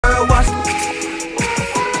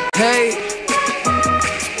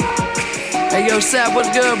Yo, Sap, what's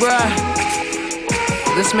good,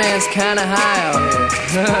 bruh? This man's kinda high out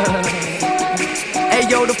here. Hey,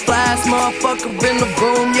 yo, the flyest motherfucker in the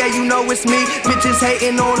room, yeah, you know it's me. Bitches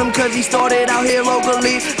hating on him cause he started out here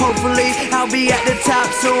locally. Hopefully, I'll be at the top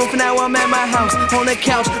soon. For now, I'm at my house, on the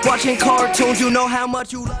couch, watching cartoons. You know how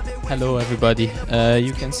much you love it. Hello everybody,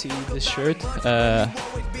 you can see this shirt that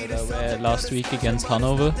I wear last week against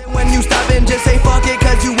Hanover. When you stop and just say fuck it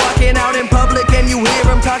cause you walking out in public and you hear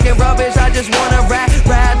him talking rubbish. I just wanna ride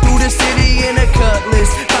through the city in a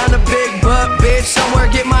cutlass. Find a big butt bitch somewhere,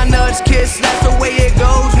 get my nuts kissed. That's the way it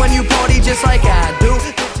goes when you party just like I do.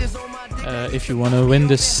 If you want to win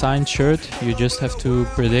this signed shirt, you just have to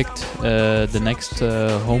predict the next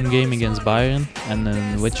home game against Bayern and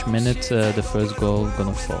in which minute the first goal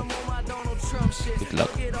gonna fall. Good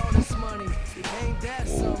luck.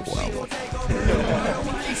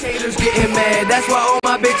 Haters getting mad, that's why all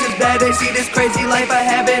my bitches bad. They see this crazy life I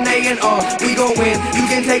have in A&R. We gon' win, you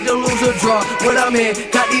can take the lose or draw. What I'm in,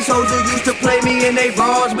 got these hoes who used to play me in they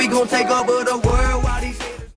bras. We gon' take over the world.